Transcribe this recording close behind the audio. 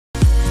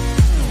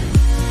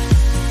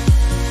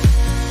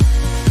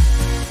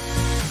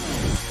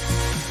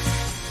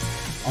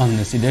On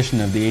this edition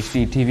of the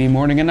HDTV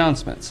Morning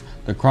Announcements,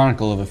 the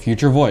chronicle of a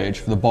future voyage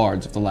for the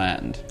bards of the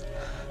land,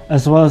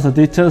 as well as the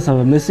details of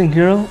a missing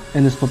hero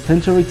and his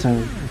potential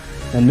return.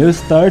 The news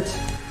starts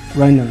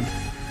right now.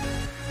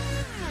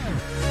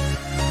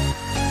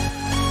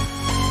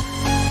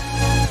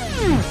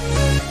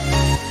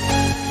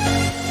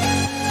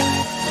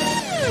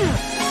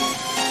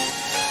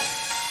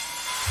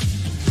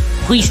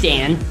 Please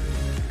stand.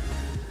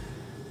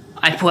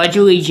 I pledge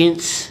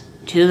allegiance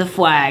to the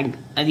flag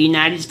of the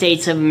United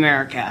States of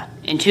America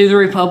and to the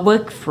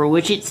republic for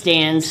which it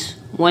stands,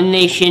 one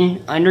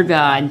nation, under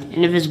God,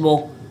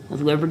 indivisible,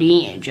 with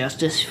liberty and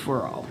justice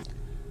for all.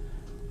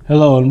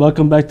 Hello and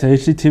welcome back to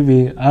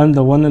HDTV. I'm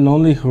the one and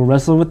only who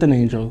wrestled with an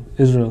angel,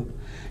 Israel.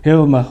 Here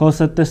with my host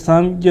at this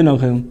time, you know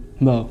him,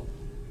 Mo.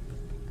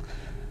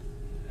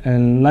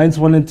 And lines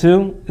 1 and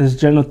 2 is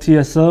General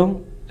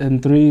TSO,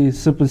 and 3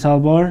 soup and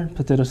salad bar,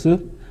 potato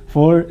soup.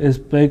 4 is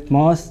baked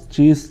moss,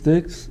 cheese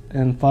sticks,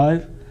 and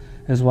 5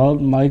 is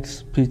Wild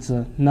Mike's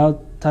Pizza.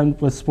 Now time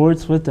with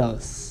sports with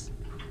Dallas.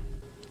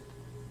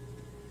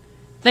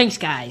 Thanks,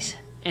 guys.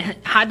 And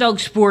Hot Dog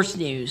Sports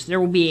News, there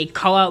will be a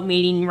call-out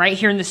meeting right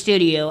here in the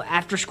studio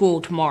after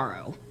school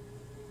tomorrow.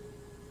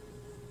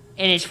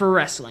 And it's for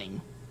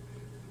wrestling.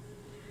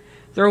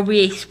 There will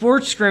be a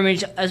sports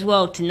scrimmage as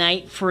well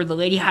tonight for the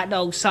Lady Hot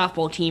Dog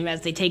softball team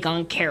as they take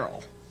on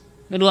Carroll.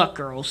 Good luck,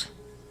 girls.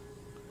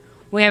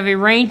 We have a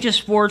range of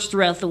sports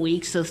throughout the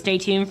week, so stay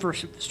tuned for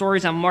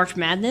stories on March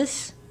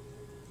Madness,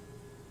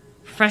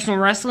 professional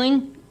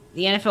wrestling,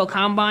 the NFL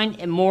Combine,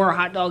 and more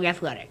Hot Dog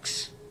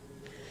Athletics.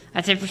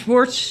 That's it for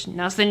sports.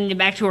 Now sending it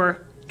back to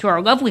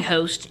our lovely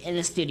host in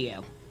the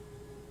studio.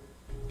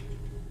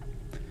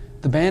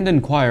 the band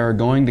and choir are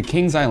going to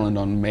Kings Island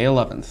on May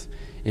 11th.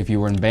 If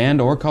you were in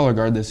band or color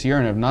guard this year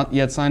and have not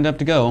yet signed up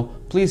to go,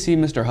 please see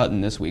Mr.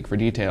 Hutton this week for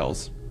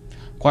details.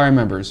 Choir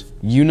members,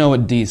 you know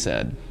what D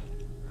said.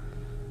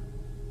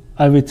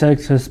 Ivy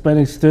Tech's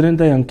Hispanic Student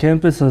Day on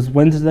campus is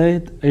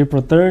Wednesday,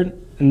 April 3rd,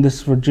 and this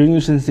is for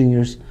juniors and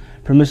seniors.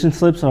 Permission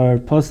slips are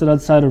posted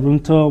outside of room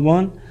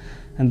 201,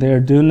 and they are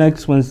due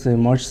next Wednesday,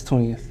 March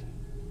 20th.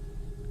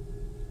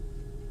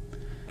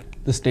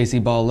 The Stacy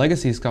Ball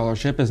Legacy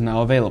Scholarship is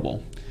now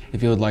available.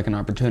 If you would like an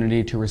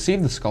opportunity to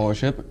receive the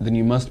scholarship, then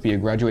you must be a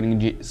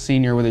graduating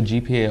senior with a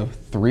GPA of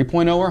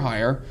 3.0 or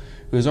higher,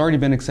 who has already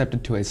been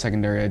accepted to a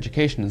secondary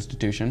education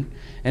institution,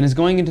 and is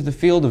going into the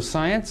field of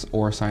science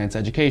or science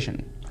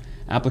education.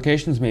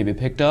 Applications may be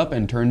picked up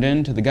and turned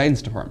in to the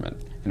guidance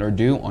department and are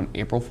due on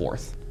April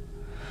 4th.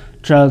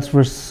 Tryouts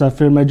for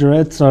Sapphire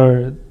Majorettes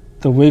are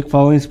the week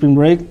following spring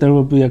break. There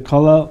will be a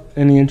call-out.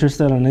 Any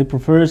interested on April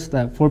 1st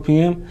at 4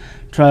 p.m.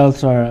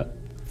 Tryouts are at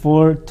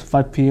 4 to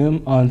 5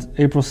 p.m. on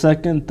April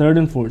 2nd, 3rd,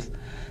 and 4th.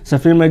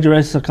 Sapphire Majorettes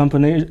is a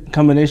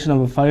combination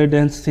of a fire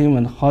dance team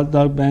and hot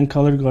dog band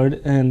color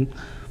guard, and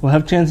will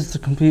have chances to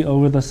compete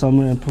over the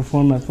summer and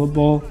perform at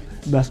football,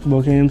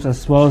 basketball games,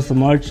 as well as the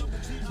march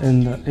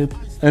and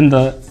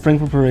the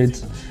Frankfurt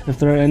parades. If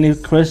there are any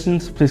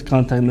questions, please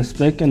contact Ms.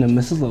 Bacon and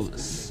Mrs.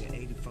 Lois.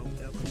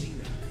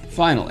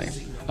 Finally,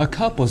 a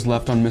cup was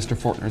left on Mr.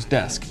 Fortner's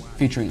desk,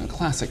 featuring a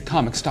classic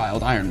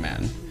comic-styled Iron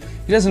Man.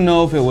 He doesn't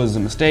know if it was a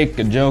mistake,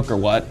 a joke, or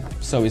what,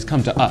 so he's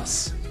come to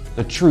us,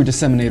 the true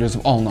disseminators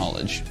of all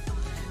knowledge.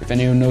 If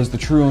anyone knows the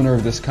true owner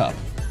of this cup,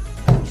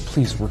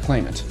 please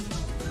reclaim it.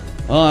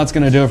 Well, that's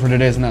going to do it for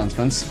today's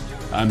announcements.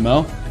 I'm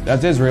Mo,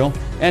 that's Israel,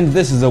 and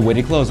this is a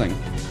witty closing.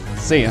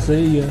 See ya.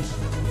 See ya.